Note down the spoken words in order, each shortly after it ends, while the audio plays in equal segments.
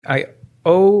I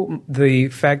owe the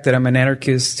fact that I'm an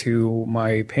anarchist to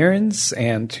my parents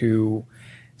and to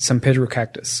San Pedro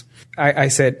cactus. I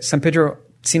said, San Pedro,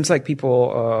 seems like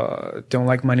people don't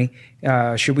like money.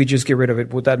 Should we just get rid of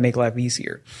it? Would that make life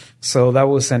easier? So that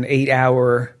was an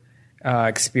 8-hour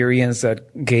experience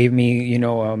that gave me,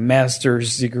 a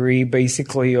master's degree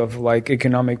basically of like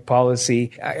economic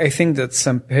policy. I think that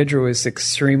San Pedro is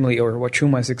extremely, or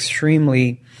Huachuma is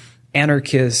extremely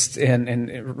anarchist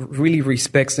and really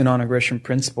respects the non-aggression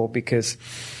principle because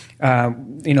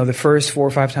the first 4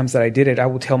 or 5 times that I did it, I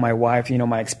would tell my wife,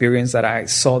 my experience that I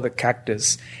saw the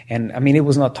cactus. And I mean, it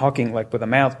was not talking like with a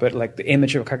mouth, but like the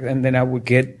image of a cactus. And then I would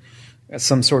get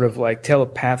some sort of like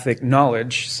telepathic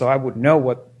knowledge. So I would know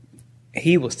what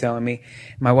he was telling me.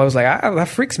 My wife was like, that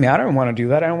freaks me. I don't want to do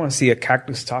that. I don't want to see a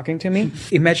cactus talking to me.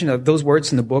 Imagine that those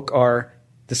words in the book are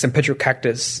the San Pedro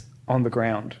cactus on the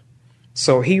ground.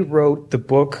 So he wrote the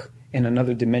book in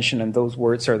another dimension, and those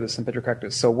words are the San Pedro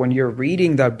cactus. So when you're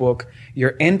reading that book,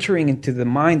 you're entering into the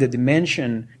mind, the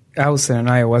dimension. I was in an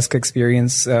ayahuasca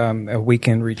experience, a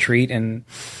weekend retreat, and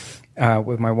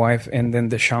with my wife, and then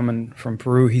the shaman from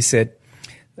Peru, he said,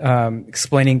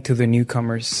 explaining to the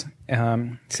newcomers,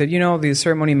 said, the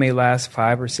ceremony may last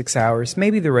 5 or 6 hours,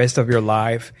 maybe the rest of your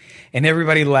life. And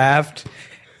everybody laughed,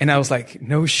 and I was like,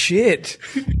 no shit.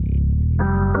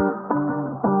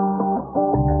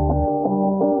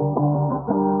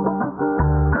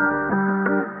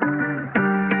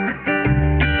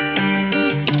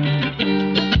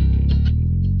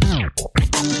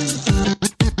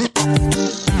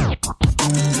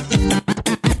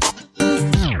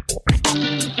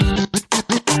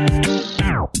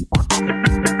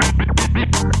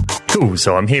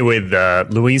 So I'm here with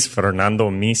Luis Fernando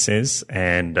Mises,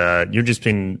 and you've just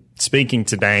been speaking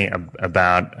today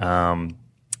about,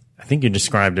 I think you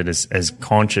described it as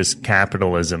conscious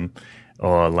capitalism,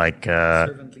 or like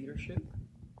servant leadership.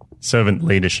 Servant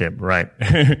leadership, right?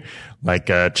 Like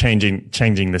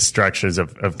changing the structures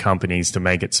of companies to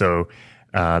make it so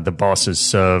the bosses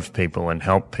serve people and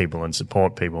help people and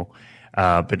support people.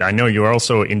 But I know you're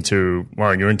also into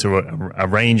a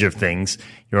range of things.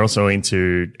 You're also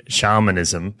into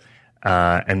shamanism.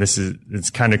 And it's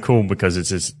kind of cool because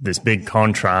it's this big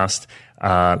contrast.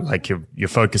 Like you're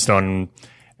focused on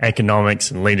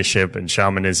economics and leadership and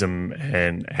shamanism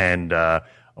and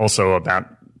also about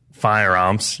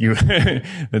firearms.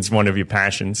 That's one of your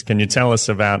passions. Can you tell us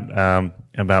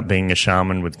about being a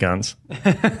shaman with guns?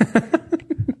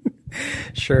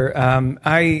 Sure.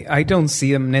 I don't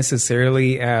see them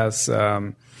necessarily as,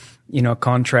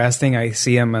 contrasting. I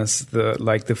see them as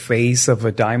the face of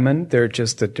a diamond. They're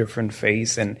just a different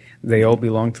face, and they all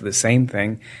belong to the same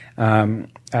thing.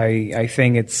 I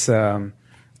think it's,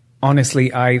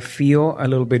 honestly, I feel a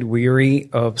little bit weary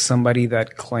of somebody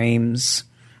that claims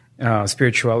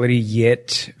spirituality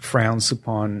yet frowns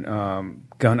upon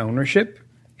gun ownership.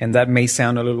 And that may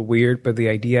sound a little weird, but the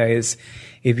idea is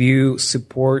if you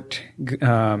support,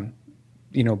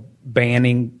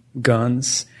 banning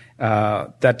guns,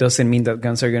 that doesn't mean that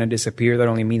guns are going to disappear. That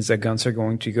only means that guns are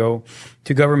going to go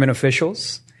to government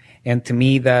officials. And to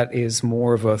me, that is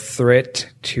more of a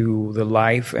threat to the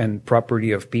life and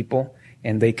property of people,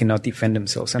 and they cannot defend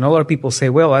themselves. And a lot of people say,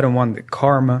 well, I don't want the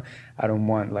karma. I don't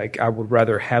want, I would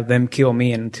rather have them kill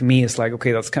me. And to me, it's like,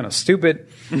 okay, that's kind of stupid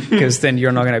because then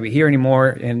you're not going to be here anymore.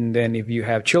 And then if you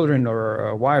have children or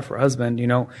a wife or husband,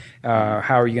 how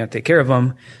are you going to take care of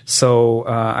them? So,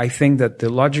 I think that the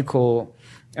logical,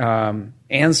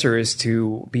 answer is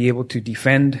to be able to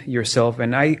defend yourself.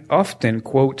 And I often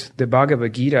quote the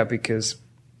Bhagavad Gita because,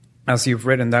 as you've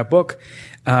read in that book,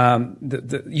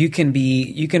 you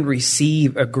can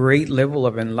receive a great level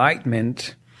of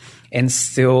enlightenment and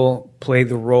still play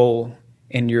the role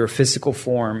in your physical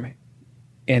form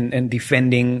in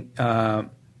defending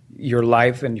your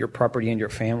life and your property and your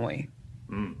family.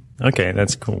 Okay,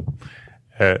 that's cool.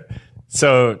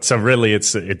 So really,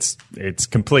 it's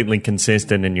completely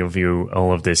consistent in your view.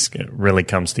 All of this really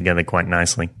comes together quite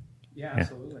nicely. Yeah,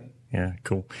 absolutely. Yeah,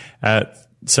 cool.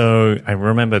 So I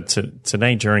remember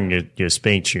today during your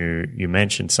speech, you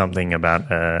mentioned something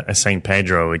about a San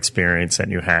Pedro experience that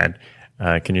you had.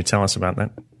 Can you tell us about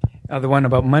that? The one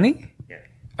about money? Yeah.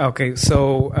 Okay,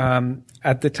 so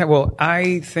at the time,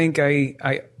 I think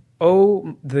I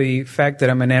owe the fact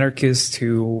that I'm an anarchist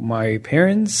to my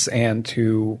parents and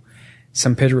to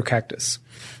San Pedro cactus.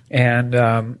 And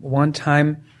one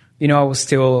time, I was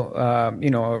still, a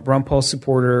Ron Paul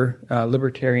supporter,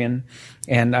 libertarian,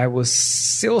 and I was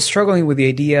still struggling with the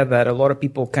idea that a lot of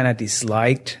people kind of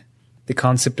disliked the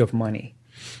concept of money.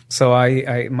 So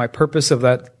my purpose of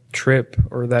that trip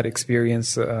or that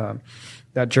experience,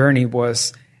 that journey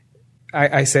was,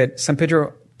 I said, San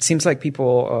Pedro, seems like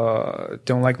people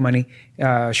don't like money.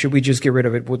 Should we just get rid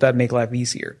of it? Would that make life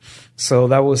easier? So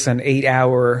that was an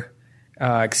 8-hour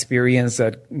experience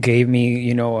that gave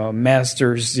me, a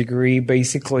master's degree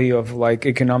basically of like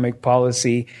economic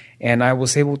policy. And I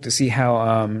was able to see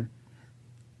how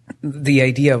the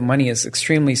idea of money is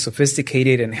extremely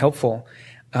sophisticated and helpful.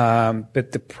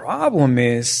 But the problem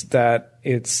is that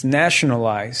it's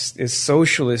nationalized. It's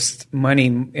socialist money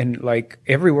in like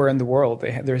everywhere in the world.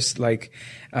 There's like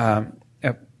a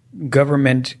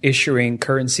government issuing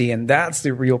currency, and that's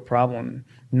the real problem,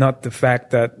 not the fact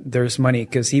that there's money.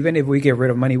 Because even if we get rid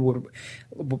of money, we'll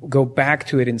go back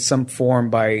to it in some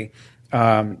form by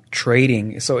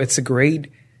trading. So it's a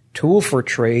great tool for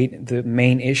trade. The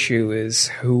main issue is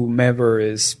whomever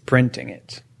is printing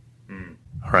it.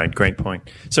 All right, great point.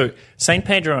 So Saint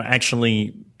Pedro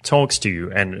actually talks to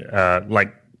you, and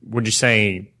would you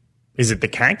say, is it the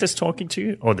cactus talking to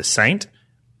you, or the saint,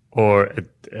 or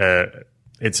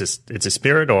it's a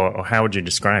spirit, or how would you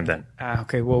describe that?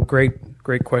 Okay, well, great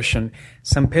question.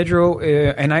 San Pedro,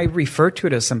 and I refer to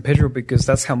it as San Pedro because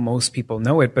that's how most people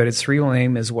know it, but its real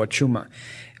name is Huachuma.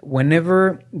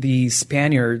 Whenever the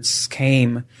Spaniards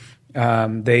came,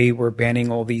 they were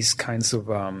banning all these kinds of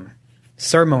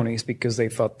ceremonies because they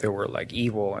thought they were like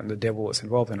evil and the devil was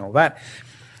involved and all that.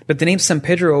 But the name San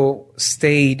Pedro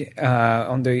stayed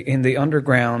in the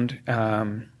underground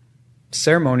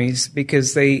ceremonies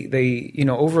because they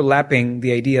overlapping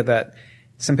the idea that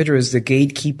San Pedro is the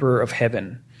gatekeeper of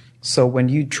heaven. So when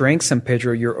you drink San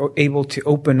Pedro, you're able to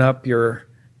open up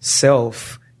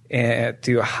yourself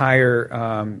to a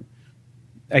higher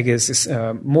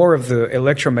more of the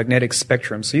electromagnetic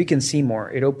spectrum, so you can see more.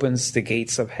 It opens the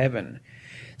gates of heaven.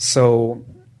 So,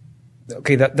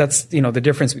 okay, that's the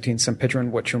difference between San Pedro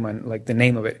and Huachuma, and like the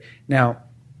name of it. Now,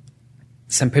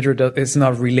 San Pedro is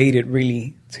not related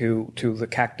really to the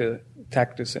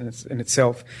cactus in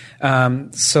itself.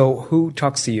 So who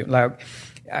talks to you? Like,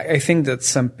 I think that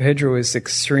San Pedro is or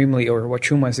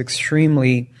Huachuma is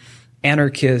extremely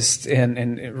anarchist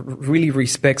and really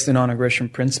respects the non-aggression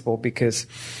principle because,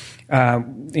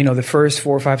 the first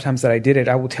 4 or 5 times that I did it,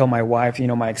 I would tell my wife,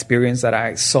 my experience that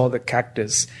I saw the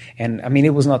cactus. And I mean,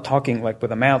 it was not talking like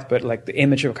with a mouth, but like the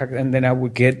image of a cactus. And then I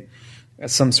would get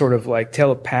some sort of like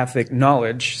telepathic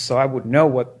knowledge. So I would know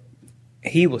what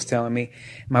he was telling me.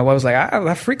 My wife was like,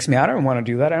 that freaks me. I don't want to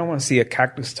do that. I don't want to see a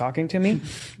cactus talking to me.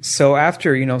 So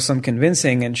after, some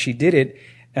convincing, and she did it,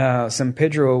 San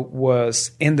Pedro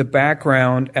was in the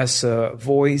background as a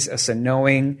voice, as a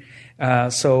knowing.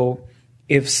 So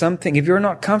if you're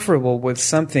not comfortable with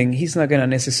something, he's not going to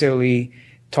necessarily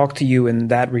talk to you in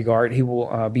that regard. He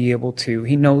will be able to.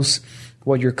 He knows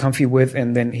what you're comfy with,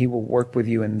 and then he will work with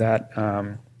you in that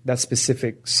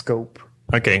specific scope.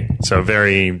 Okay, so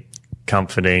very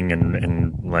comforting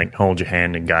and like hold your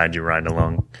hand and guide you right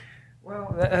along.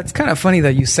 Well, that's kind of funny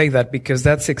that you say that because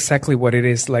that's exactly what it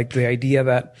is. Like the idea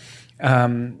that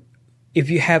if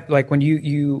you have, like when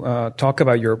you talk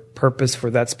about your purpose for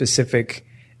that specific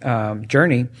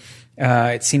journey,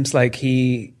 it seems like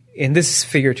he, and this is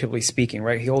figuratively speaking,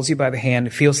 right? He holds you by the hand.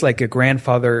 It feels like a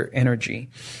grandfather energy.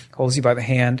 Holds you by the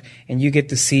hand, and you get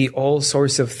to see all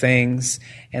sorts of things.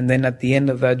 And then at the end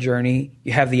of that journey,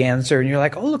 you have the answer, and you're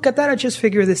like, "Oh, look at that! I just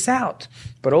figured this out."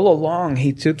 But all along,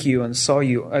 he took you and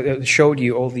showed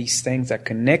you all these things that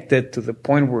connected to the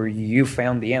point where you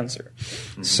found the answer.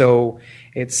 Mm-hmm. So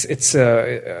it's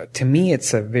to me,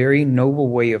 it's a very noble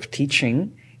way of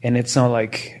teaching. And it's not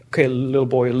like, okay, little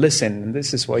boy, listen,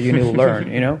 this is what you need to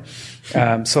learn,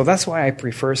 So that's why I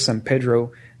prefer San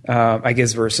Pedro, I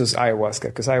guess, versus ayahuasca,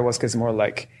 because ayahuasca is more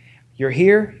like, you're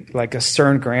here like a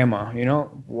stern grandma,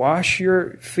 wash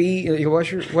your feet,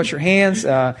 wash your hands,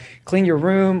 clean your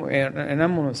room, and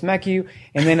I'm going to smack you.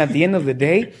 And then at the end of the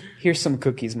day, here's some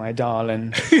cookies, my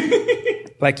darling.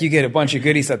 Like you get a bunch of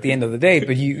goodies at the end of the day,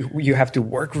 but you have to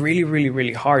work really, really,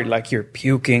 really hard. Like you're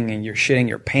puking and you're shitting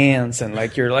your pants and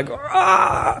like you're like,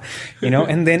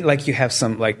 and then like you have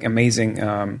some like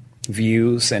amazing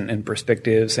views and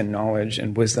perspectives and knowledge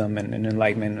and wisdom and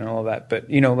enlightenment and all that.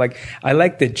 But, like I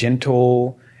like the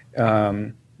gentle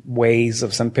ways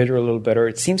of San Pedro a little better.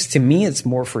 It seems to me it's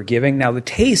more forgiving. Now the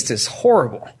taste is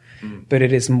horrible. But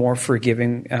it is more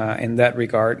forgiving in that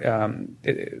regard,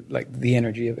 like the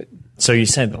energy of it. So you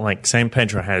said that like San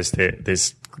Pedro has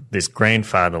this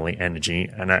grandfatherly energy,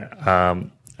 and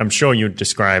I'm sure you'd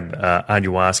describe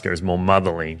ayahuasca as more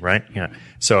motherly, right? Yeah.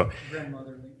 So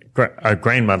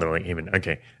grandmotherly even.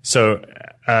 Okay. So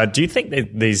do you think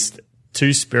that these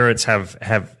two spirits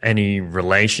have any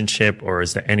relationship, or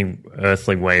is there any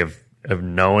earthly way of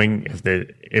knowing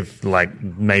if like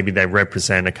maybe they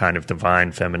represent a kind of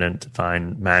divine feminine,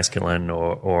 divine masculine,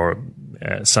 or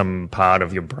some part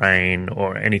of your brain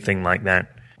or anything like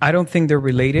that? I don't think they're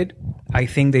related. I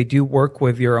think they do work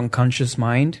with your unconscious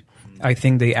mind. I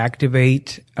think they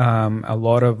activate a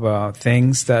lot of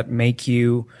things that make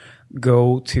you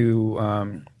go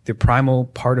to the primal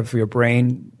part of your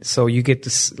brain. So you get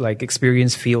to like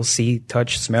experience, feel, see,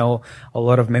 touch, smell a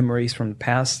lot of memories from the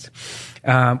past.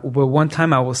 But one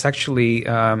time I was actually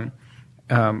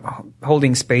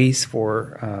holding space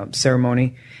for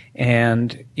ceremony,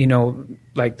 and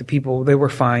like the people, they were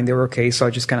fine, they were okay. So I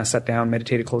just kind of sat down,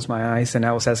 meditated, closed my eyes, and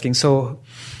I was asking, so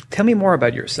tell me more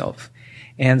about yourself.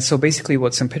 And so basically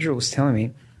what San Pedro was telling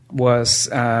me was,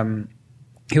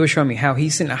 he was showing me how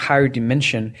he's in a higher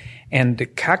dimension, and the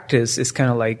cactus is kind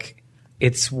of like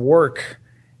its work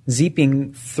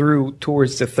zipping through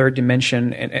towards the third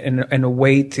dimension in a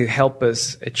way to help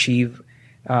us achieve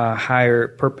higher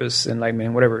purpose, enlightenment,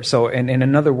 and whatever. So, and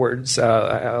in other words,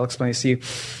 I'll explain this to you.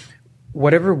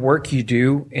 Whatever work you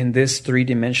do in this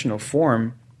three-dimensional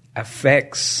form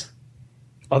affects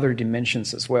other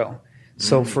dimensions as well.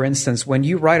 So, for instance, when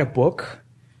you write a book,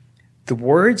 the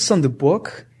words on the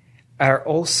book are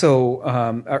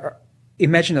also,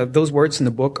 imagine that those words in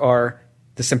the book are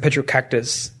the San Pedro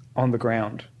cactus on the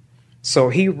ground. So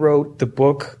he wrote the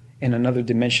book in another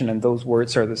dimension, and those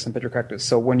words are the San Pedro cactus.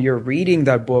 So when you're reading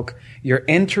that book, you're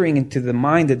entering into the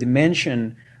mind, the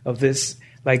dimension of this,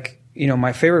 like,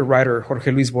 my favorite writer,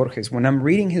 Jorge Luis Borges, when I'm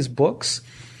reading his books,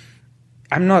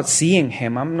 I'm not seeing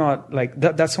him. I'm not like,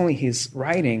 that's only his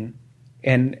writing.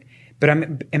 But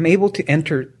I'm able to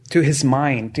enter to his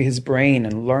mind, to his brain,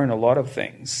 and learn a lot of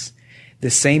things. The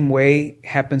same way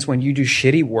happens when you do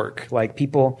shitty work. Like,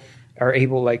 people are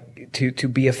able to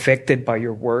be affected by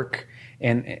your work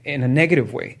and in a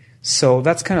negative way. So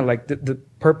that's kind of like the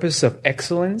purpose of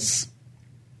excellence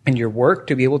in your work,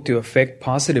 to be able to affect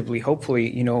positively,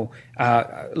 hopefully,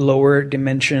 lower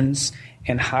dimensions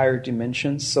and higher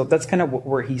dimensions. So that's kind of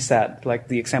where he's at, like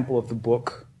the example of the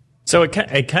book. So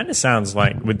it kind of sounds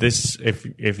like with this,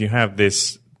 if you have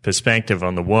this perspective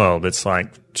on the world, it's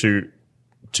like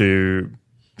to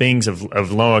beings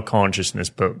of lower consciousness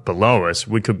but below us,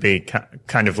 we could be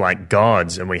kind of like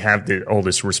gods, and we have all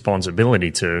this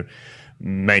responsibility to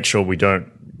make sure we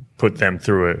don't put them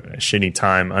through a shitty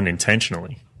time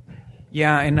unintentionally.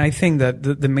 Yeah, and I think that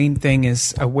the main thing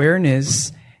is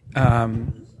awareness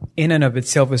in and of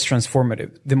itself is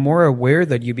transformative. The more aware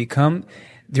that you become,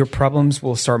 your problems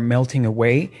will start melting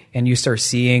away, and you start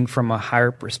seeing from a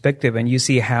higher perspective, and you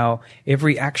see how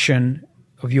every action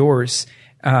of yours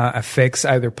affects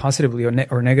either positively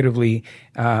or negatively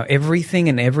everything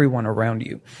and everyone around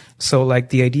you. So like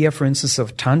the idea, for instance,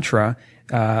 of Tantra,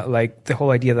 like the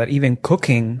whole idea that even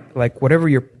cooking, like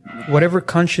whatever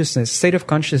consciousness, state of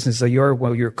consciousness that you are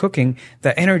while you're cooking,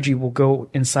 that energy will go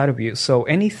inside of you. So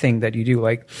anything that you do,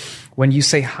 like when you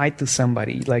say hi to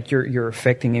somebody, like you're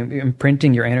affecting,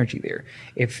 imprinting your energy there.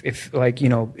 If like,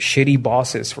 shitty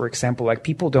bosses, for example, like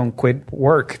people don't quit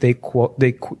work, they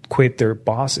quit their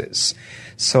bosses.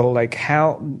 So like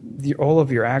how all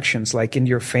of your actions, like in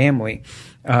your family,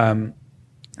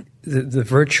 the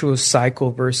virtuous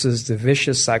cycle versus the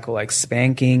vicious cycle, like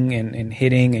spanking and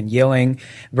hitting and yelling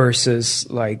versus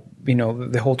like,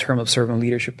 the whole term of servant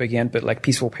leadership again, but like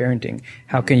peaceful parenting.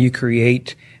 How can you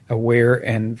create aware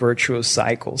and virtuous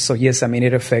cycles? So yes,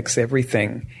 it affects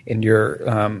everything in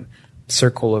your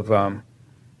circle of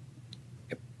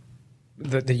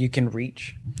that you can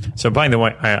reach. So by the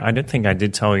way, I don't think I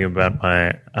did tell you about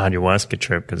my ayahuasca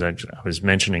trip, because I was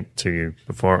mentioning to you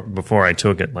before I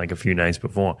took it, like a few days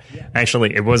before. Yeah.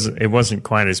 Actually, it wasn't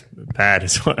quite as bad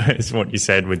as what you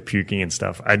said with puking and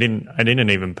stuff. I didn't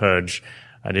even purge.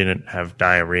 I didn't have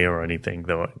diarrhea or anything,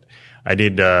 though. I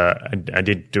did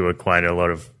do quite a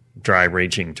lot of dry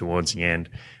reaching towards the end,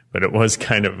 but it was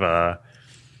kind of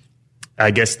I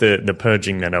guess the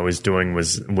purging that I was doing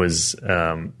was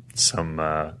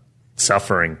some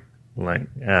suffering. Like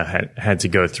had to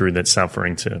go through that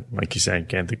suffering to, like you said,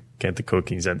 get the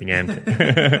cookies at the end.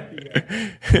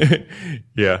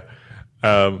 Yeah.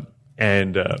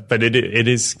 But it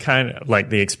is kind of like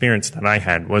the experience that I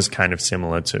had was kind of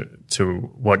similar to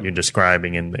what you're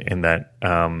describing in that,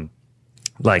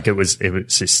 like it was a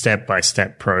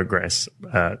step-by-step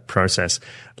process.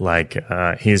 Like,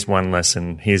 here's one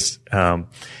lesson,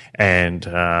 and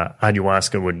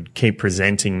ayahuasca would keep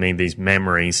presenting me these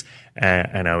memories,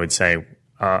 and I would say,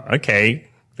 okay,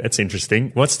 that's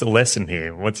interesting. What's the lesson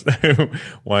here?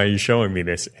 Why are you showing me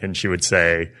this? And she would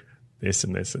say, this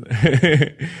and this.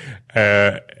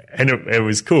 And it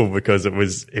was cool because it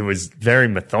was very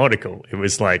methodical. It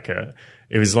was like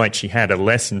she had a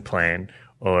lesson plan,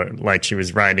 or like she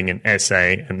was writing an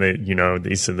essay, and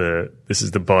this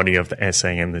is the body of the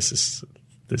essay, and this is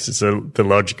the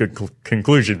logical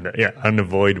conclusion. Yeah,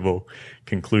 unavoidable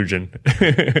conclusion.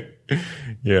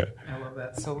 Yeah. I love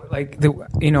that. So like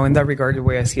in that regard, the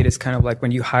way I see it is kind of like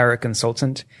when you hire a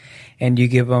consultant and you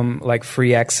give them like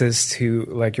free access to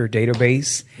like your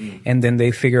database, and then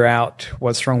they figure out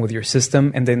what's wrong with your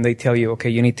system, and then they tell you, okay,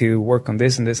 you need to work on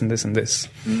this and this and this and this.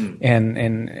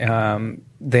 And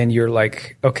then you're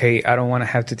like, okay, I don't want to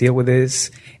have to deal with this.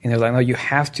 And they're like, no, you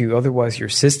have to, otherwise your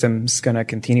system's going to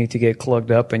continue to get plugged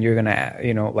up, and you're going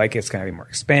to, like it's going to be more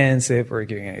expensive, or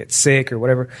you're going to get sick or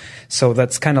whatever. So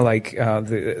that's kind of like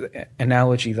the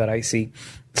analogy that I see.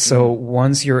 So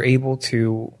once you're able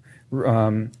to,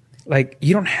 like,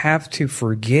 you don't have to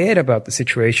forget about the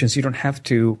situations. You don't have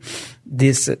to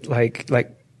like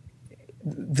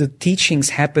the teachings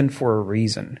happen for a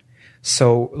reason.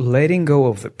 So letting go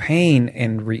of the pain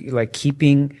and like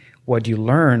keeping what you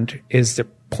learned is the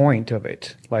point of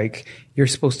it. Like, you're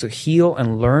supposed to heal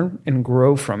and learn and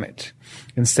grow from it,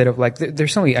 instead of like,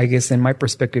 there's only, I guess, in my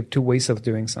perspective, two ways of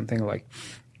doing something. Like,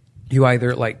 you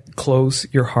either like close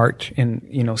your heart and,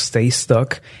 stay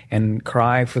stuck and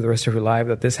cry for the rest of your life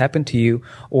that this happened to you,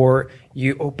 or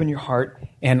you open your heart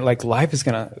and like life is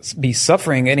going to be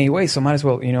suffering anyway. So might as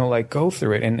well, like go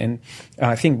through it. And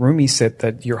I think Rumi said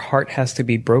that your heart has to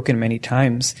be broken many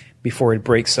times before it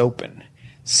breaks open.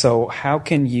 So how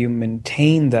can you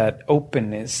maintain that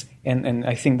openness? And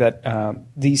I think that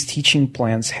these teaching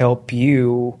plans help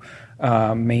you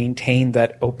maintain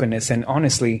that openness. And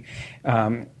honestly,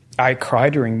 I cry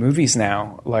during movies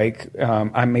now. Like,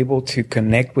 I'm able to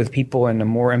connect with people in a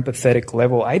more empathetic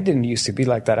level. I didn't used to be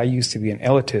like that. I used to be an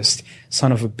elitist,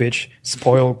 son of a bitch,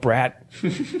 spoiled brat,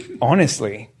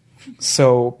 honestly.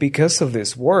 So because of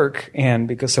this work, and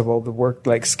because of all the work,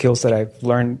 like skills that I've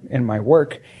learned in my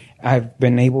work, I've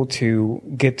been able to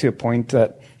get to a point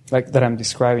that I'm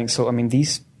describing. So, I mean,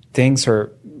 these things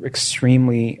are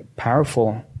extremely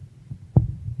powerful.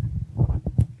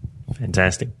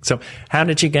 Fantastic. So how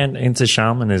did you get into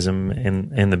shamanism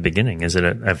in the beginning? Is it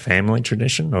a family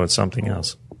tradition or something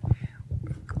else?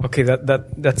 Okay,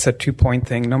 that's a 2-point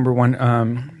thing. Number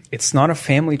one, it's not a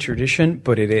family tradition,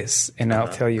 but it is. And I'll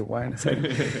tell you why in a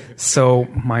second. So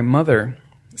my mother,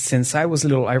 since I was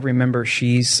little, I remember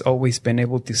she's always been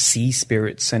able to see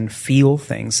spirits and feel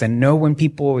things and know when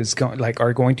people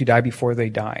are going to die before they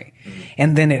die.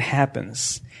 And then it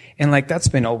happens. And like, that's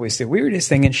been always the weirdest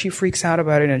thing. And she freaks out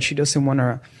about it and she doesn't want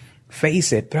to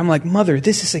face it. But I'm like, Mother,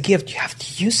 this is a gift. You have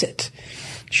to use it.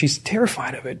 She's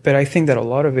terrified of it. But I think that a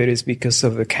lot of it is because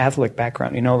of the Catholic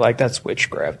background, like that's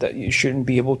witchcraft, that you shouldn't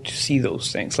be able to see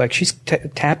those things. Like, she's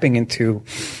tapping into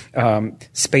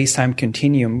space-time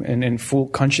continuum and full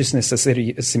consciousness as it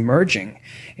is emerging.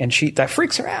 And that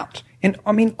freaks her out. And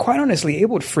I mean, quite honestly, it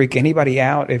would freak anybody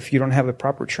out if you don't have the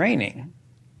proper training.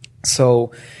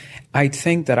 So I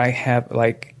think that I have,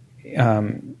 like,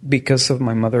 because of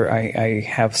my mother, I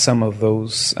have some of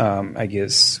those, I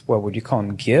guess, what would you call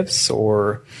them, gifts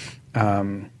or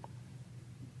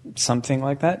something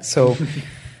like that. So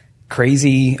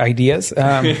crazy ideas.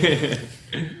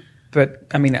 But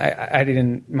I mean, I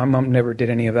didn't, my mom never did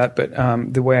any of that.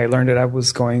 But the way I learned it, I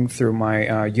was going through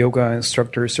my yoga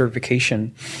instructor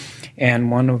certification.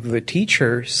 And one of the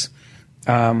teachers,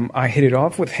 I hit it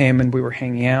off with him and we were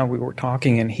hanging out, we were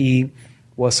talking, and he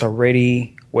was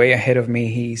already way ahead of me.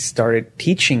 He started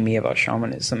teaching me about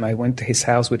shamanism. I went to his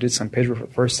house. We did San Pedro for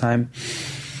the first time.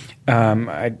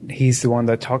 He's the one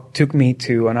that took me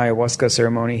to an ayahuasca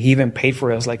ceremony. He even paid for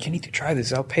it. I was like, you need to try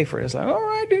this. I'll pay for it. I was like, all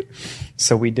right, dude.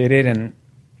 So we did it. And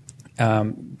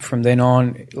from then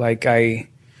on, like I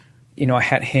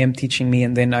had him teaching me,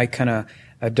 and then I kind of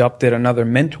adopted another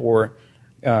mentor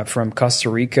from Costa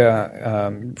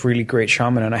Rica, really great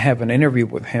shaman. And I have an interview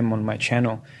with him on my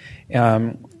channel.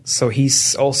 So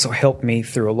he's also helped me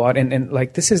through a lot. And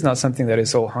like, this is not something that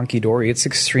is all hunky-dory. It's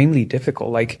extremely difficult.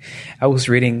 Like, I was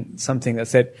reading something that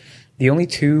said the only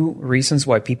 2 reasons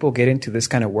why people get into this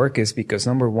kind of work is because,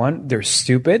 number 1, they're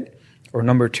stupid, or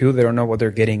number 2, they don't know what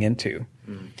they're getting into.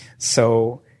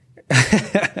 So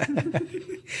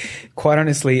quite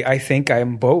honestly, I think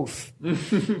I'm both.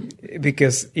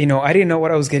 Because, I didn't know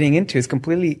what I was getting into.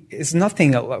 It's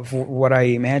nothing of what I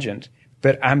imagined.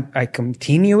 But I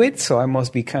continue it, so I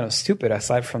must be kind of stupid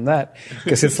aside from that,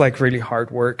 because it's like really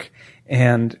hard work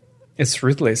and it's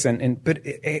ruthless. But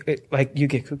it like, you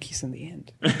get cookies in the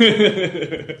end.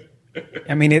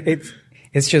 I mean,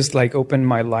 it's just like opened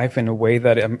my life in a way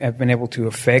that I've been able to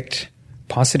affect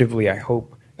positively, I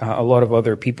hope, a lot of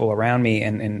other people around me,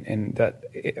 and that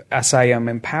as I am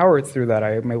empowered through that,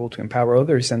 I am able to empower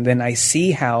others. And then I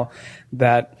see how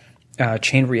that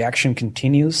chain reaction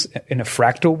continues in a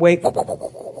fractal way.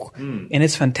 And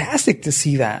it's fantastic to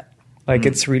see that. Like,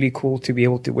 it's really cool to be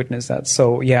able to witness that.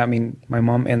 So, yeah, I mean, my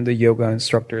mom and the yoga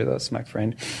instructor, that's my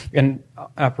friend. And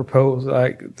apropos,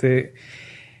 like,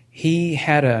 he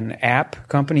had an app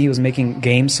company. He was making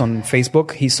games on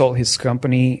Facebook. He sold his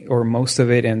company, or most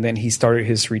of it, and then he started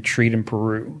his retreat in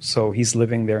Peru. So he's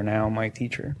living there now, my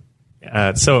teacher.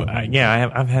 I've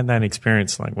had that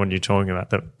experience, like when you're talking about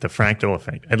the fractal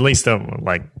effect. At least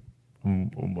like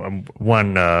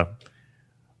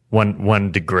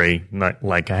one degree.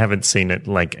 Like I haven't seen it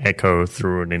like echo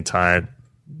through an entire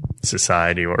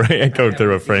society or echo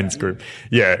through a friends group.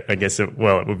 Yeah, I guess it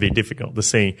would be difficult to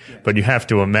see, but you have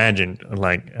to imagine.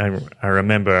 Like I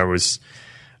remember I was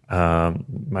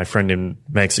my friend in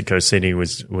Mexico City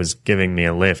was giving me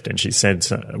a lift, and she said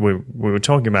we were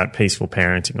talking about peaceful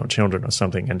parenting or children or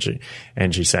something,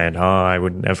 and she said, "Oh, I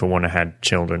would never want to have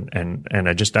children," and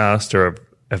I just asked her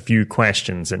a few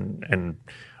questions, and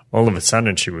all of a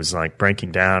sudden she was like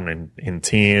breaking down in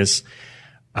tears.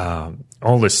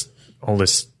 All this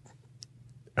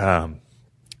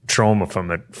trauma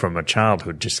from a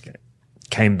childhood just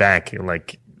came back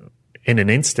like in an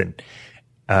instant.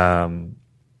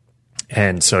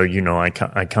 And so, I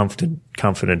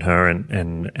comforted her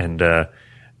and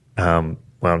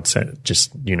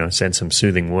said some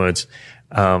soothing words.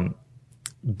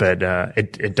 But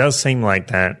it does seem like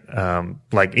that,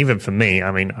 like even for me,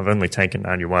 I mean, I've only taken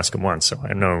ayahuasca once, so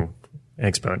I'm no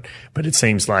expert, but it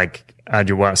seems like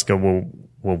ayahuasca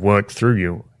will work through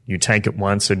you. You take it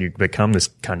once and you become this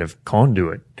kind of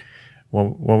conduit.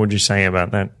 What would you say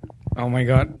about that? Oh my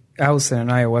God. I was in an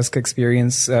ayahuasca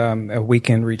experience, a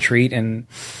weekend retreat, and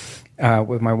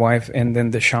with my wife, and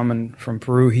then the shaman from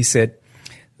Peru, he said,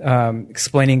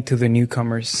 explaining to the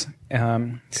newcomers,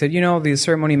 said, the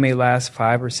ceremony may last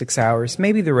 5 or 6 hours,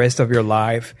 maybe the rest of your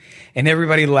life. And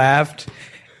everybody laughed.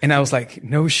 And I was like,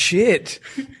 no shit,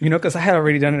 because I had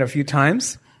already done it a few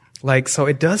times. Like, so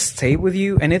it does stay with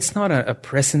you, and it's not a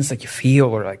presence that you feel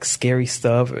or like scary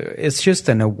stuff. It's just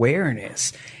an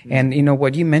awareness. And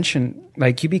what you mentioned,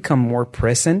 like you become more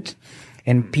present,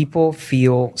 and people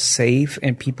feel safe,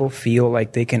 and people feel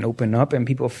like they can open up, and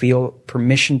people feel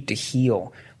permission to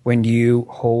heal when you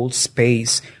hold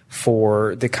space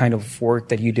for the kind of work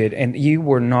that you did. And you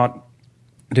were not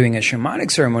doing a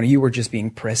shamanic ceremony, you were just being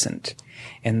present.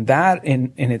 And that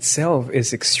in itself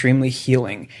is extremely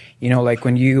healing. Like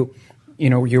when you're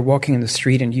walking in the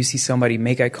street and you see somebody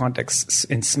make eye contact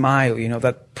and smile,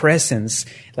 that presence,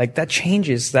 like that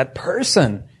changes that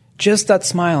person, just that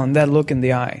smile and that look in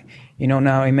the eye.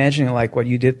 Now imagining like what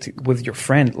you did with your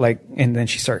friend, like, and then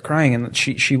she started crying, and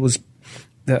she was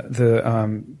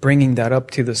bringing that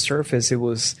up to the surface. It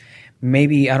was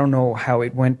maybe, I don't know how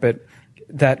it went, but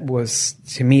that was,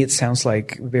 to me, it sounds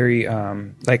like very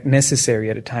like necessary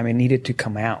at a time. It needed to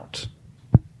come out.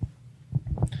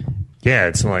 Yeah,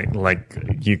 it's like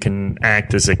you can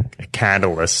act as a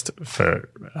catalyst for,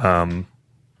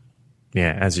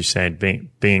 as you said,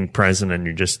 being present, and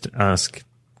you just ask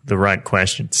the right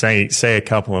question, say a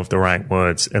couple of the right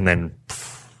words, and then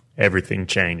everything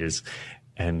changes.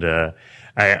 And I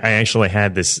actually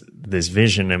had this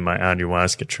vision in my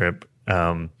ayahuasca trip.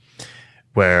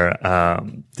 Where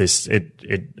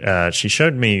she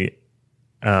showed me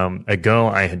a girl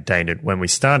I had dated when we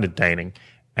started dating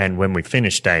and when we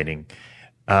finished dating,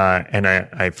 and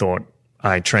I thought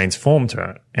I transformed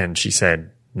her, and she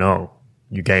said, "No,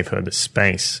 you gave her the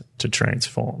space to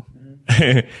transform."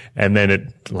 And then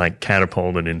it like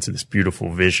catapulted into this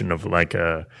beautiful vision of like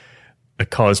a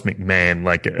cosmic man,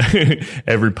 like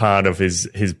every part of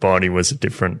his body was a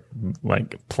different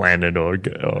like planet or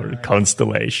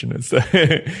constellation.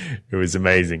 It was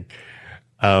amazing.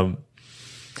 I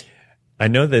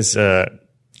know there's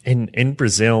in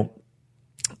Brazil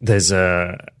there's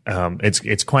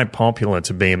it's quite popular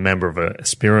to be a member of a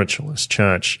spiritualist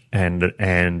church, and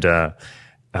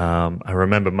I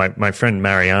remember my friend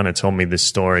Mariana told me this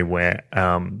story where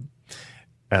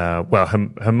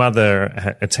her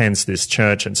mother attends this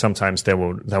church, and sometimes they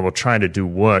will try to do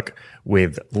work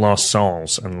with lost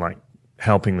souls and like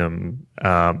helping them,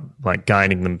 like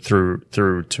guiding them through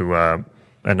to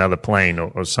another plane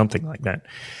or something like that.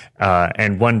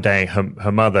 And one day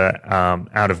her mother,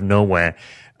 out of nowhere,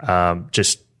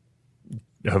 just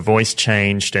her voice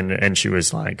changed and she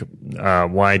was like,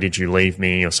 why did you leave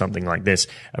me, or something like this.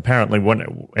 Apparently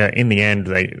in the end,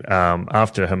 they,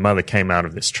 after her mother came out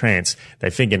of this trance, they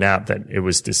figured out that it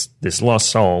was this lost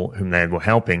soul whom they were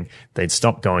helping. They'd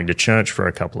stopped going to church for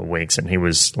a couple of weeks, and he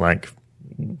was like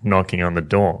knocking on the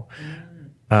door.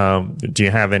 Do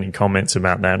you have any comments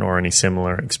about that or any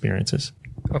similar experiences?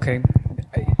 Okay.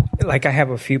 I have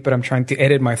a few, but I'm trying to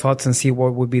edit my thoughts and see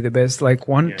what would be the best. Like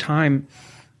one time,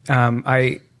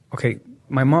 my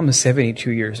mom is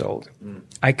 72 years old.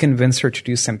 I convinced her to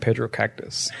do San Pedro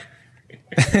cactus.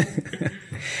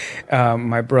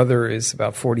 My brother is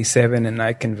about 47, and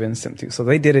I convinced him to. So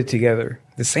they did it together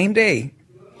the same day.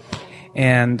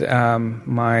 And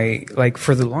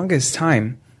for the longest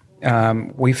time,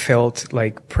 we felt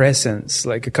like presence,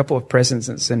 like a couple of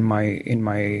presences in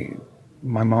my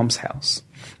mom's house.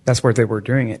 That's where they were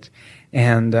doing it.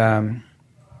 And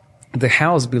the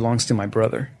house belongs to my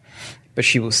brother, but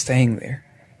she was staying there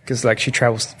because like she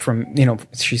travels from,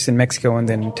 she's in Mexico and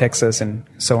then Texas and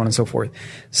so on and so forth.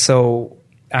 So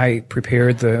I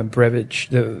prepared the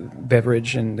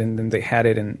beverage and then they had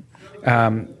it. And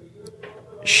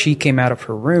she came out of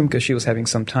her room because she was having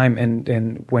some time.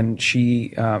 And when she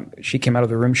came out of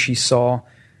the room, she saw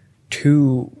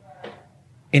two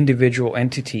individual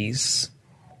entities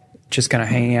just kind of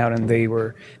hanging out, and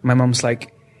my mom's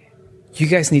like, you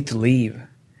guys need to leave.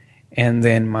 And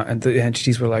then the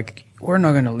entities were like, we're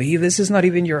not going to leave. This is not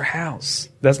even your house.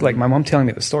 That's like my mom telling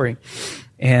me the story.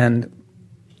 And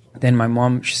then my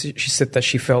mom, she said that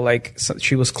she felt like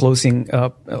she was closing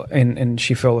up and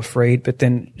she felt afraid, but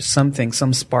then some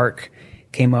spark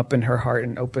came up in her heart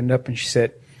and opened up, and she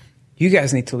said, you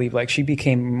guys need to leave. Like she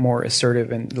became more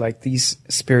assertive, and like these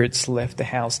spirits left the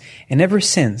house. And ever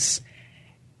since,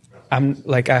 I'm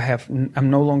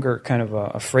no longer kind of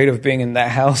afraid of being in that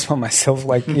house by myself.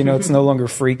 Like, it's no longer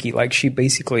freaky. Like she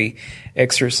basically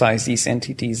exorcised these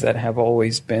entities that have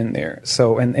always been there.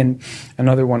 So, and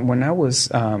another one, when I was,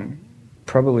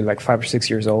 probably like 5 or 6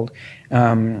 years old,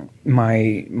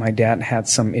 my dad had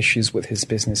some issues with his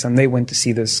business, and they went to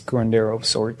see this curandero of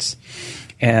sorts.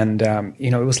 And,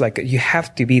 it was like, you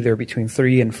have to be there between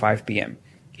 3 and 5 p.m.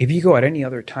 If you go at any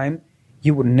other time,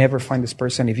 you would never find this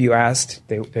person. If you asked,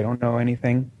 they don't know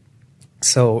anything.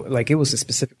 So like it was a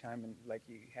specific time, and like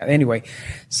anyway.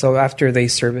 So after they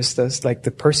serviced us, like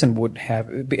the person would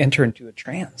enter into a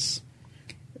trance.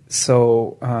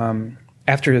 So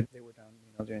after they were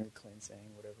done, doing the cleansing,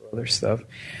 whatever other stuff,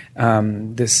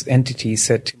 this entity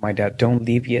said to my dad, "Don't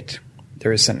leave yet.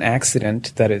 There is an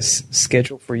accident that is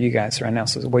scheduled for you guys right now.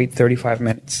 So wait 35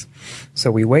 minutes." So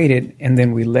we waited, and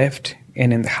then we left.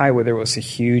 And in the highway, there was a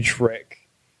huge wreck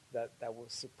that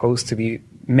was supposed to be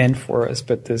meant for us,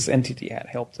 but this entity had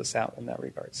helped us out in that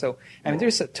regard. So, I mean,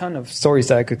 there's a ton of stories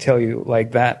that I could tell you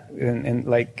like that, and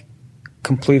like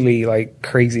completely like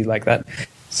crazy like that.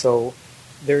 So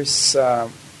there's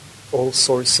all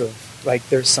sorts of, like,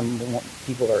 there's some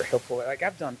people that are helpful. Like,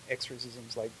 I've done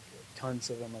exorcisms, like tons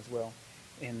of them as well.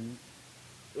 And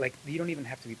like, you don't even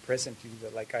have to be present to do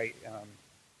that. Like, I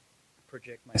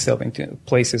project myself into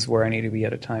places where I need to be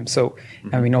at a time. So,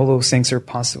 I mean, all those things are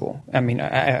possible. I mean,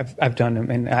 I've done them,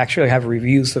 and I actually have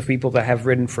reviews of people that have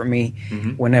written for me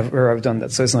whenever I've done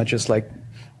that. So it's not just like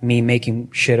me making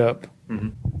shit up.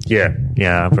 Yeah,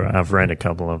 I've read a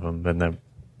couple of them, and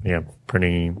they're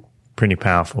pretty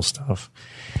powerful stuff.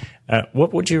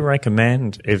 What would you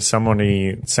recommend if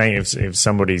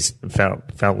somebody's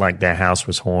felt like their house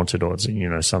was haunted, or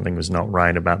something was not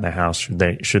right about their house?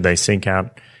 Should they seek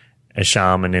out a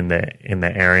shaman in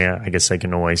the area? I guess they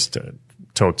can always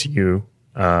talk to you,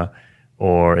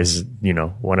 or is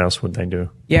what else would they do?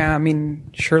 Yeah, I mean,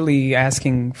 surely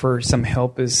asking for some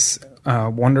help is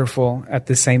wonderful. At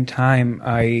the same time,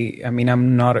 I mean,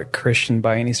 I'm not a Christian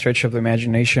by any stretch of the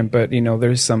imagination, but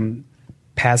there's some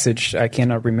passage I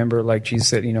cannot remember, like Jesus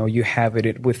said, you have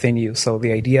it within you. So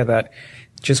the idea that,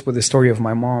 just with the story of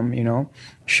my mom,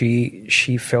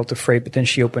 she felt afraid, but then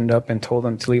she opened up and told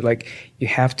them to leave. Like, you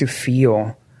have to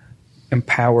feel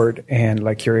empowered and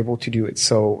like you're able to do it.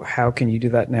 So how can you do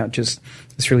that now?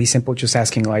 It's really simple. Just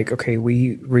asking, like, okay,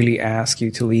 we really ask you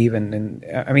to leave. And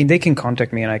I mean, they can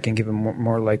contact me and I can give them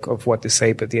more like of what to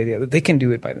say, but the idea that they can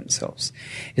do it by themselves.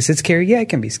 Is it scary? Yeah, it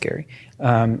can be scary.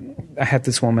 I had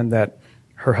this woman that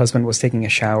her husband was taking a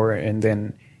shower, and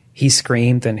then he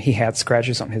screamed and he had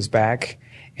scratches on his back,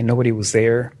 and nobody was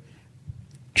there.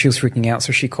 She was freaking out,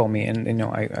 so she called me, and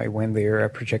I went there. I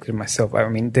projected myself. I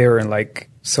mean, they're in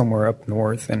like somewhere up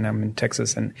north, and I'm in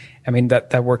Texas, and I mean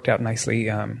that worked out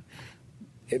nicely.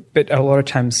 But a lot of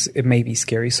times it may be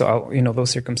scary, so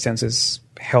those circumstances,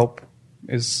 help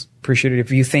is appreciated.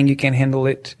 If you think you can handle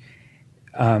it,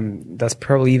 That's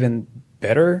probably even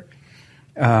better,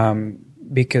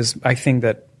 because I think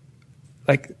that,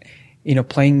 like,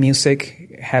 playing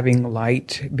music, having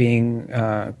light, being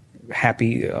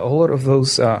happy, a lot of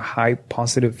those high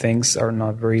positive things are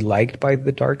not very liked by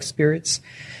the dark spirits.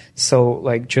 So,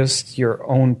 like, just your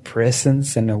own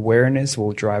presence and awareness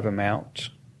will drive them out.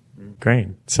 Great.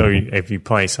 So if you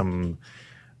play some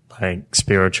like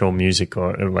spiritual music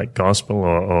or like gospel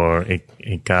or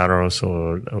Icaros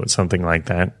or something like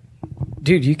that.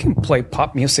 Dude, you can play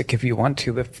pop music if you want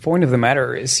to. The point of the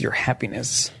matter is your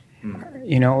happiness.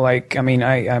 Like, I mean,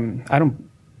 I don't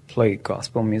play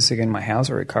gospel music in my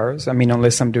house or Icaros. I mean,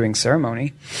 unless I'm doing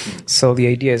ceremony. So the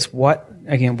idea is what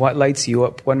lights you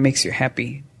up? What makes you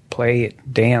happy? Play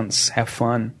it, dance, have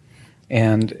fun.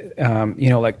 And,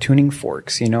 like tuning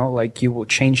forks, like you will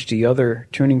change the other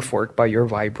tuning fork by your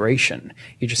vibration.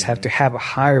 You just have to have a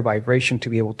higher vibration to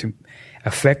be able to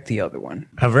affect the other one.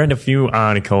 I've read a few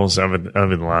articles over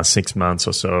the last 6 months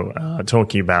or so,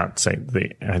 talking about, say,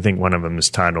 I think one of them is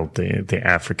titled the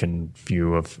African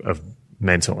view of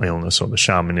mental illness, or the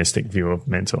shamanistic view of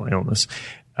mental illness.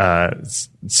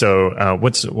 So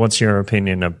what's your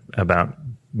opinion about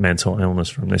mental illness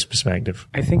from this perspective?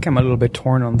 I think I'm a little bit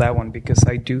torn on that one, because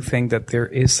I do think that there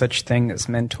is such thing as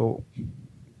mental,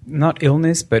 not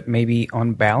illness, but maybe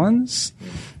unbalance.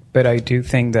 But I do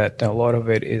think that a lot of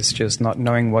it is just not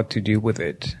knowing what to do with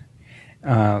it.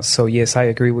 So yes, I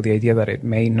agree with the idea that it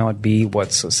may not be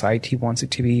what society wants it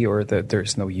to be, or that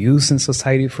there's no use in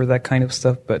society for that kind of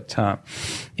stuff. But,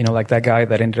 like that guy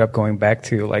that ended up going back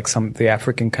to like the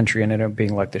African country ended up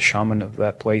being like the shaman of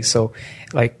that place. So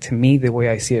like, to me, the way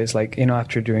I see it is like,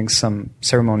 after doing some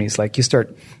ceremonies, like you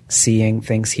start seeing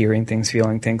things, hearing things,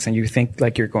 feeling things, and you think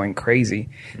like you're going crazy.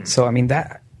 So, I mean,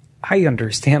 that I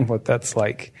understand what that's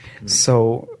like.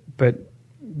 So, but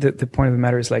the point of the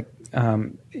matter is like,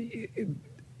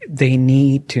 they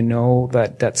need to know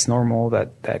that that's normal,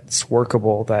 that's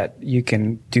workable, that you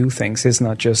can do things. It's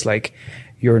not just like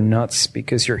you're nuts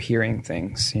because you're hearing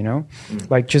things,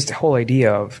 Like just the whole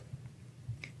idea of,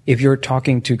 if you're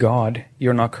talking to God,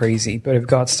 you're not crazy. But if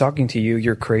God's talking to you,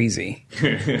 you're crazy.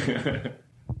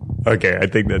 Okay, I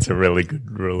think that's a really good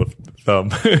rule of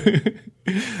thumb.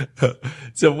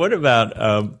 So what about,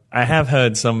 I have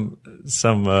heard some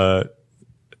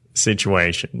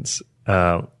situations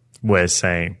where,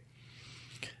 say,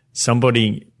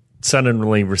 somebody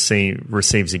suddenly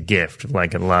receives a gift,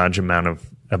 like a large amount of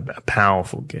a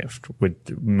powerful gift,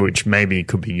 which maybe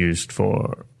could be used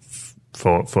for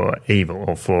evil,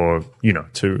 or for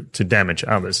to damage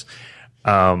others.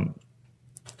 What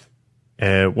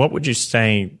would you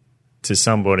say to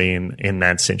somebody in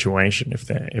that situation if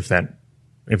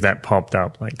that popped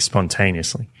up like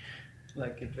spontaneously?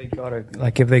 Like if they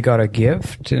got a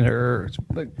gift, or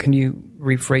can you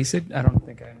rephrase it? I don't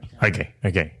think I understand.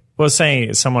 Okay. Well,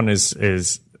 say someone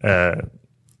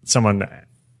someone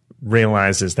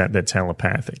realizes that they're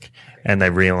telepathic, and they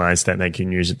realize that they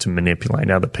can use it to manipulate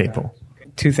other people.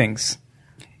 Two things,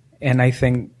 and I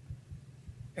think,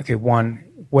 one,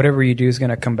 whatever you do is going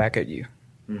to come back at you.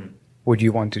 Would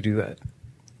you want to do that?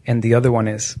 And the other one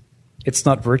is, it's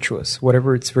not virtuous.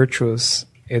 Whatever it's virtuous,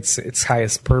 it's its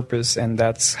highest purpose, and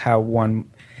that's how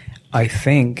I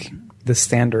think the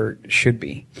standard should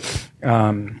be.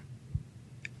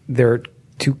 There are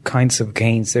two kinds of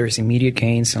gains. There's immediate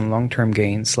gains and long-term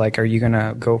gains. Like, are you going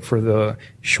to go for the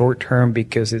short term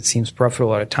because it seems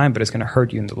profitable at a time, but it's going to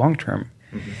hurt you in the long term?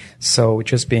 Mm-hmm. So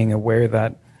just being aware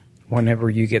that whenever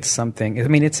you get something, I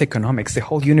mean, it's economics. The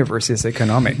whole universe is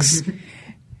economics,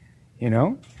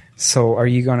 So are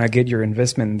you going to get your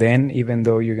investment then, even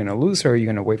though you're going to lose, or are you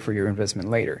going to wait for your investment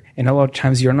later? And a lot of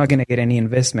times you're not going to get any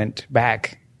investment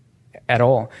back at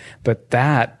all, but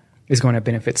that is going to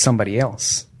benefit somebody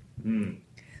else.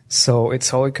 So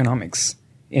it's all economics,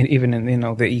 and even in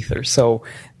the ether. So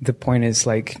the point is,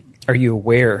 like, are you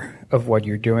aware of what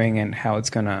you're doing and how it's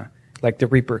going to, like, the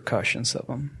repercussions of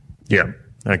them? Yeah.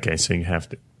 Okay. So you have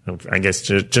to, I guess,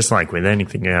 just like with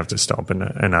anything, you have to stop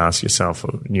and ask yourself,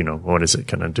 what is it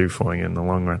going to do for you in the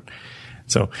long run?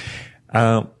 So,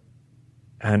 and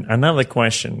another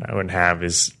question I would have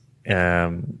is,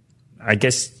 I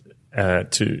guess,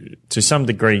 to some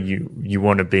degree, you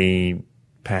want to be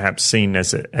perhaps seen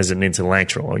as an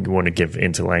intellectual, or you want to give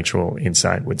intellectual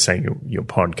insight with, say, your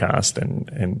podcast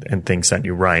and things that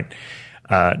you write.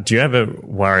 Do you ever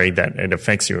worry that it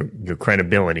affects your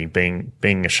credibility, being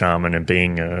a shaman and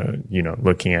being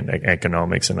looking at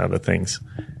economics and other things?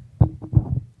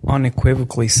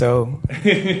 Unequivocally so.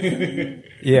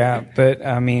 Yeah, but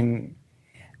I mean,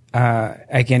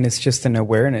 again, it's just an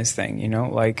awareness thing,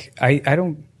 Like, I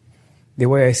don't. The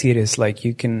way I see it is like,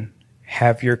 you can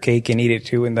have your cake and eat it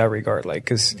too in that regard. Like,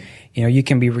 cause, you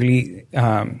can be really,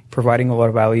 providing a lot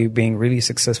of value, being really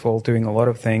successful, doing a lot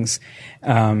of things,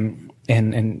 and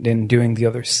then doing the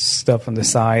other stuff on the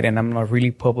side. And I'm not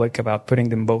really public about putting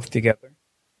them both together,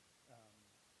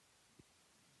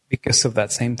 because of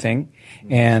that same thing.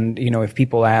 And, if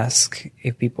people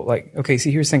like, okay,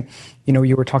 see, here's the thing,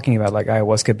 you were talking about like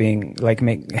ayahuasca being like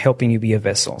helping you be a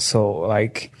vessel. So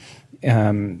like,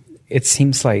 it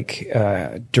seems like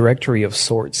a directory of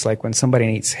sorts. Like when somebody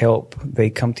needs help, they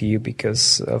come to you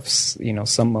because of,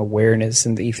 some awareness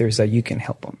in the ethers that you can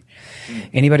help them.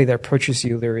 Anybody that approaches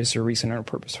you, there is a reason or a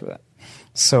purpose for that.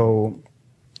 So,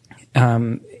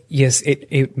 yes,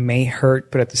 it may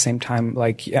hurt, but at the same time,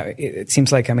 like, it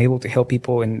seems like I'm able to help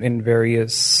people in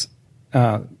various,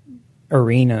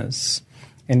 arenas.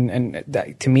 And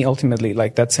that, to me, ultimately,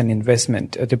 like, that's an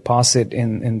investment, a deposit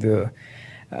in the,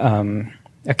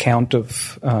 account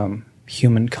of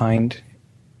humankind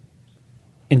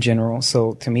in general.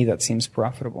 So to me, that seems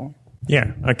profitable.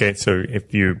 Yeah. Okay. So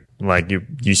if you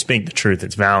speak the truth,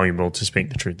 it's valuable to speak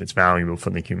the truth. It's valuable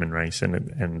for the human race,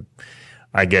 and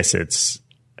I guess it's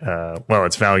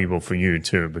it's valuable for you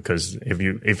too, because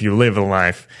if you live a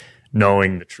life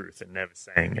knowing the truth and never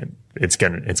saying it, it's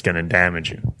gonna damage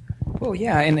you. Well,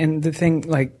 yeah, and the thing,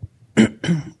 like.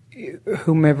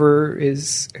 Whomever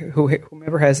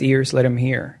has ears, let him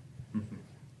hear.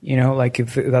 Mm-hmm. Like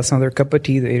if that's not their cup of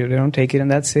tea, they don't take it,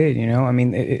 and that's it. I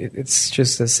mean, it's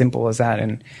just as simple as that.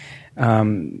 And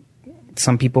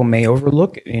some people may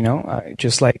overlook it.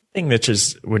 Just like thing that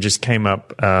just came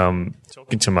up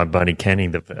talking to my buddy Kenny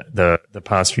the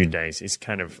past few days is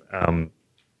kind of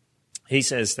he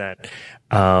says that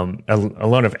a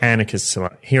lot of anarchists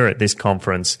here at this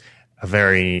conference are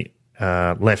very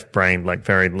left-brained, like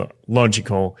very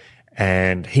logical,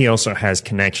 and he also has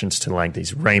connections to like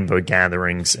these rainbow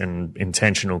gatherings and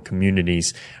intentional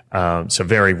communities. So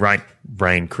very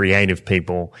right-brained, creative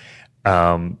people,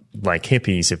 like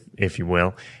hippies, if you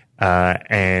will.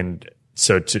 And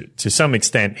so to some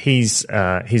extent, he's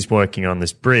working on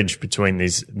this bridge between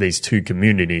these two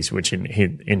communities, which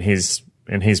in his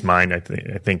mind, I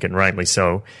think, and rightly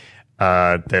so,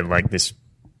 they're like this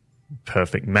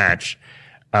perfect match.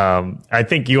 I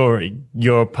think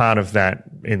you're part of that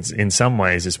in some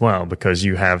ways as well, because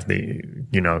you have the,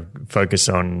 focus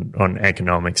on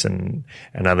economics and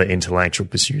other intellectual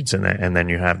pursuits, and then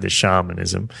you have this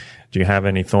shamanism. Do you have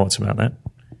any thoughts about that?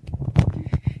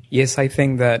 Yes, I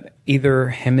think that either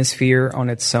hemisphere on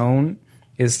its own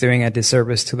is doing a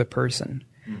disservice to the person.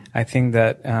 I think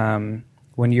that,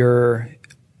 when you're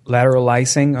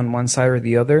lateralizing on one side or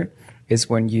the other, is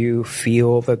when you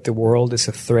feel that the world is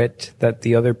a threat, that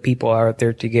the other people are out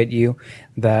there to get you,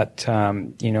 that,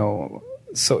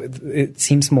 so it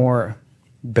seems more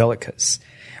bellicose.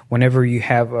 Whenever you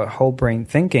have a whole brain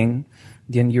thinking,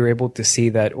 then you're able to see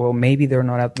that, well, maybe they're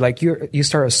not out, like you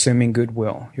start assuming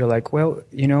goodwill. You're like, well,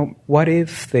 what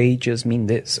if they just mean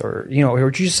this? Or, or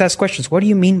you just ask questions. What do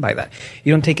you mean by that?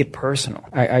 You don't take it personal.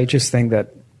 I just think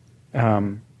that,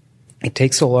 it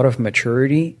takes a lot of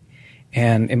maturity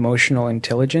and emotional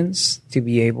intelligence to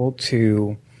be able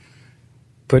to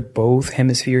put both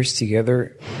hemispheres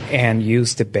together and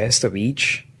use the best of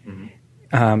each.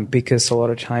 Mm-hmm. Because a lot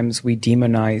of times we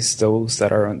demonize those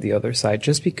that are on the other side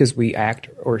just because we act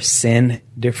or sin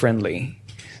differently.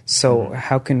 So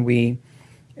how can we,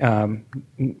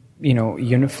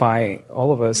 unify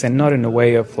all of us, and not in a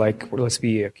way of like, well, let's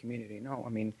be a community. No, I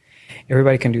mean,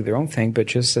 everybody can do their own thing, but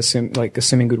just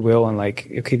assuming goodwill and like,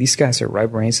 okay, these guys are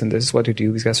right brains and this is what to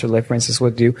do. These guys are left brains, this is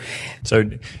what to do. So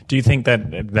do you think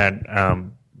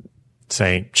that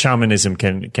say shamanism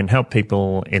can help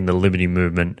people in the liberty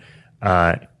movement,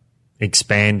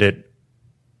 expand it,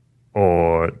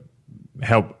 or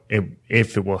help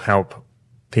if it will help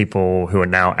people who are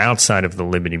now outside of the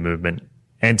liberty movement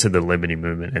enter the liberty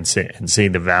movement and see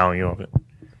the value of it?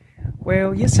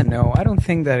 Well, yes and no. I don't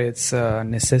think that it's a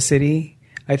necessity.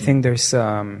 I think there's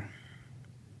a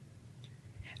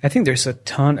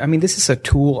ton. I mean, this is a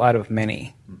tool out of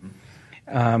many.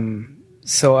 Mm-hmm.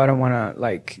 So I don't want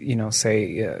to say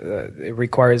it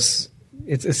requires.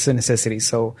 It's a necessity.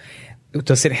 So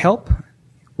does it help?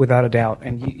 Without a doubt,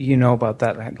 and you know about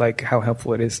that, like how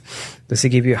helpful it is. Does it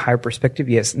give you a higher perspective?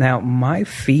 Yes. Now, my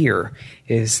fear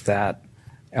is that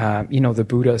the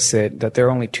Buddha said that there are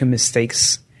only two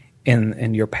mistakes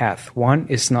in your path. One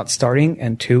is not starting,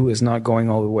 and two is not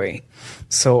going all the way.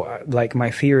 So,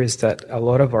 my fear is that a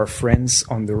lot of our friends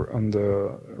on the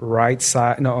right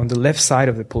side, on the left side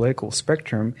of the political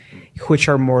spectrum, which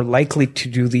are more likely to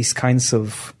do these kinds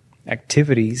of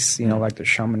activities, like the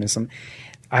shamanism,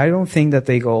 I don't think that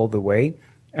they go all the way.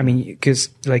 I mean, because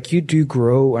like you do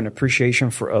grow an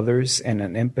appreciation for others and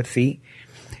an empathy,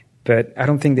 but I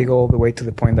don't think they go all the way to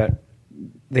the point that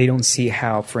they don't see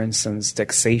how, for instance,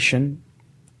 taxation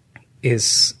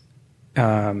is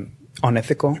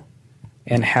unethical,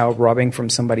 and how robbing from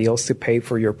somebody else to pay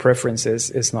for your preferences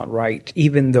is not right,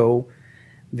 even though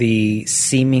the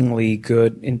seemingly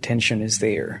good intention is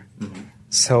there. Mm-hmm.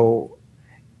 So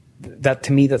that,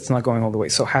 to me, that's not going all the way.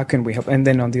 So how can we help? And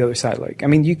then on the other side, like, I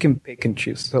mean, you can pick and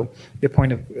choose. So the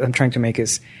point I'm trying to make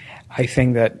is, I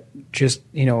think that just,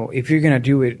 if you're going to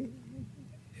do it,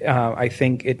 I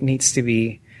think it needs to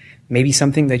be maybe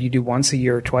something that you do once a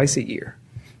year or twice a year.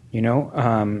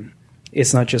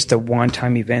 It's not just a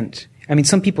one-time event. I mean,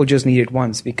 some people just need it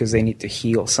once because they need to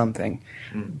heal something.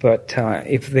 Mm. But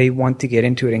if they want to get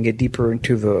into it and get deeper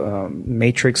into the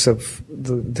matrix of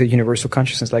the universal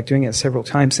consciousness, like doing it several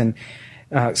times, and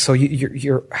so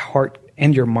your heart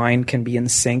and your mind can be in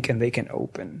sync and they can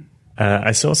open.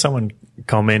 I saw someone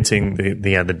commenting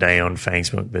the other day on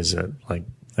Facebook. There's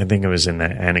I think it was in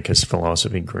the anarchist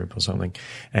philosophy group or something,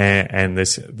 and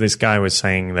this guy was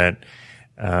saying that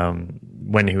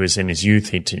when he was in his youth,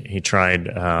 he tried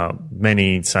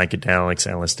many psychedelics,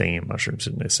 LSD, and mushrooms,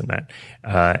 and this and that,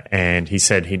 and he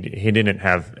said he didn't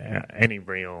have any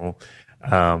real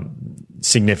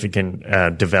significant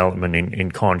development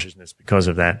in consciousness because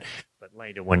of that. But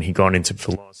later, when he got into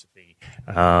philosophy,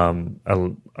 a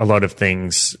lot of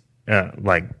things.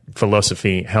 Like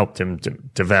philosophy helped him to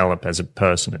develop as a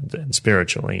person and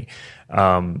spiritually.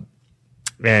 My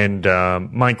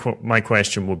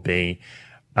question would be,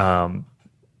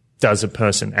 does a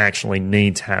person actually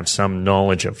need to have some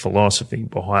knowledge of philosophy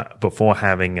before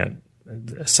having a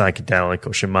psychedelic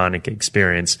or shamanic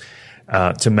experience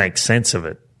to make sense of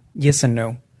it? Yes and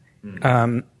no.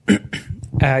 And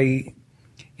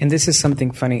this is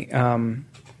something funny.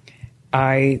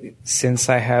 Since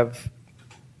I have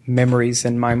memories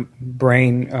in my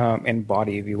brain and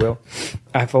body, if you will,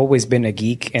 I've always been a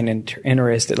geek and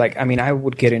interested. Like, I mean, I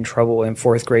would get in trouble in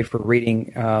fourth grade for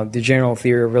reading the general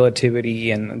theory of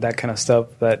relativity and that kind of stuff.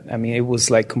 But I mean, it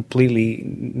was like completely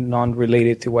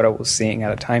non-related to what I was seeing at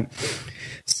the time.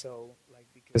 So, like,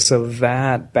 because of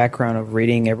that background of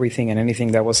reading everything and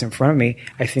anything that was in front of me,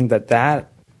 I think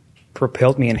that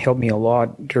propelled me and helped me a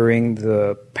lot during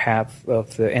the path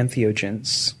of the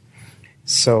entheogens.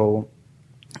 So,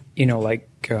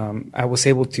 I was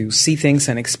able to see things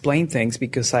and explain things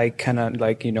because I kind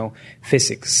of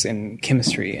physics and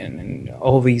chemistry and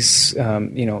all these,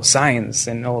 science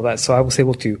and all that. So I was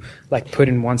able to put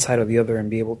in one side or the other and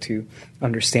be able to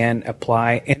understand,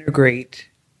 apply, integrate,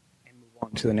 and move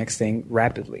on to the next thing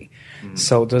rapidly. Mm-hmm.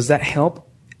 So does that help?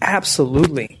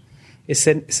 Absolutely. Is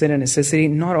it a necessity?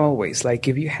 Not always. Like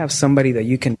if you have somebody that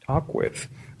you can talk with,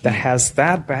 that has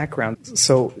that background.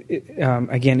 So,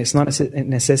 again, it's not a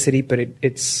necessity, but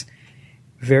it's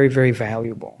very, very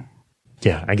valuable.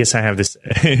 Yeah, I guess I have this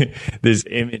this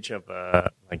image of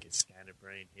a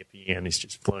scatterbrain hippie, and he's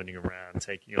just floating around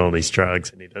taking all these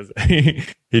drugs, and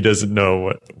he doesn't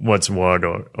know what's what,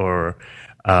 or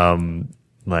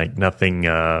nothing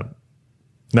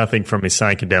from his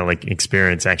psychedelic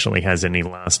experience actually has any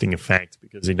lasting effect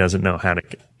because he doesn't know how to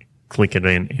click it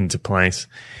into place.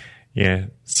 Yeah.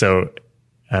 So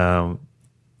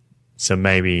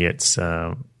maybe it's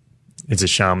a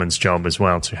shaman's job as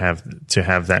well to have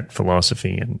that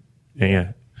philosophy, and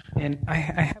yeah. And I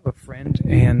have a friend,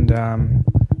 and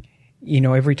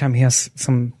every time he has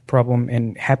some problem,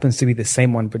 and happens to be the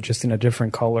same one but just in a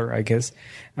different color, I guess.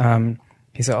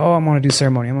 He said, "Oh, I'm gonna do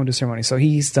ceremony." So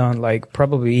he's done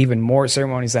probably even more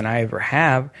ceremonies than I ever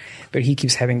have, but he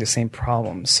keeps having the same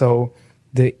problem. So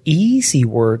the easy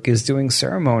work is doing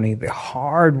ceremony. The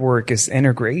hard work is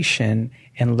integration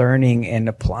and learning and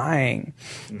applying.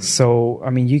 Mm. So, I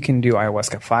mean, you can do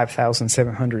ayahuasca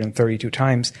 5,732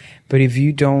 times, but if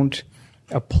you don't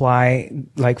apply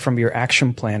from your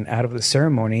action plan out of the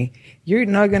ceremony, you're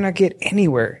not going to get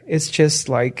anywhere. It's just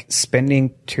like spending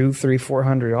 $200,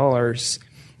 $300, $400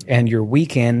 and your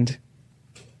weekend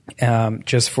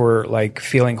just for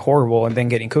feeling horrible and then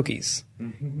getting cookies.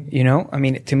 I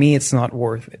mean, to me, it's not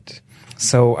worth it.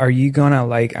 So are you gonna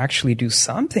actually do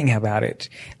something about it?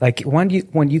 When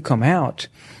you come out,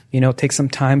 take some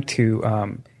time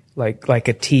to, like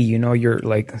a tea,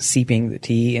 you're seeping the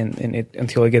tea and it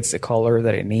until it gets the color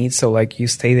that it needs. So you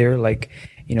stay there,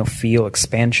 feel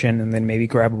expansion, and then maybe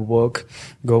grab a book,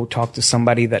 go talk to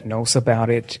somebody that knows about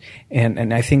it.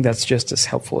 And I think that's just as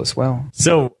helpful as well.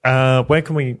 So, where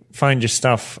can we find your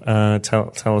stuff?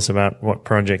 Tell us about what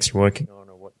projects you're working on,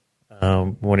 or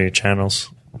what are your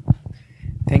channels?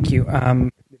 Thank you.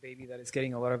 The baby that is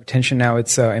getting a lot of attention now.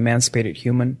 It's Emancipated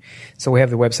Human. So we have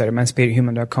the website,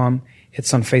 emancipatedhuman.com.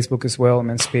 It's on Facebook as well,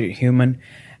 Emancipated Human.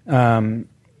 I'm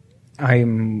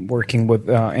working with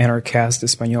Anarchast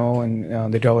Español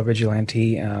and the Dollar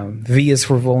Vigilante. V is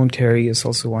for Voluntary is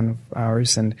also one of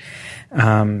ours. And,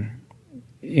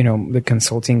 the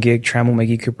consulting gig, Trammell,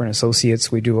 McGee, Cooper &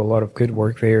 Associates, we do a lot of good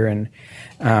work there. And,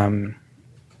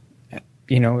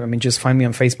 just find me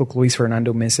on Facebook, Luis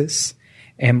Fernando Mises,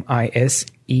 Mises.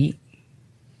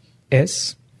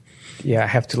 Yeah, I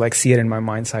have to see it in my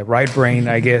mind's eye. Right brain,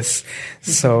 I guess.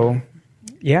 So,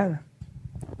 yeah.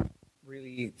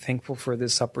 Really thankful for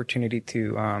this opportunity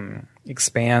to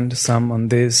expand some on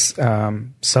this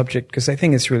subject, because I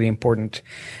think it's really important.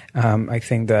 I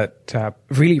think that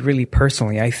really, really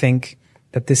personally, I think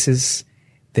that this is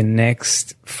the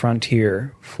next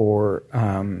frontier for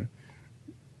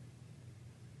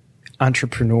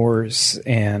entrepreneurs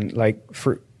and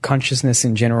for consciousness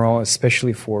in general,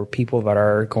 especially for people that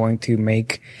are going to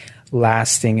make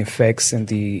lasting effects in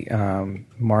the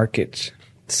market.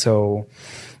 So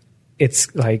it's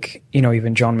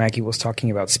even John Mackey was talking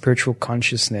about spiritual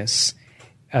consciousness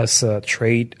as a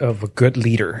trait of a good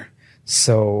leader.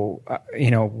 So,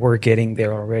 we're getting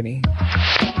there already.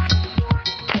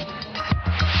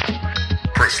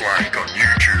 Press like on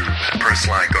YouTube, press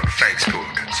like on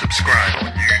Facebook, subscribe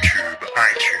on YouTube,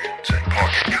 iTunes, and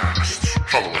Pocket Casts.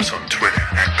 Follow us on Twitter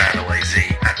 @BattleAZ,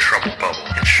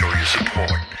 @TroubleBubble, and show your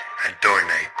support at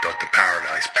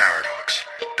donate.theparadigmparadox.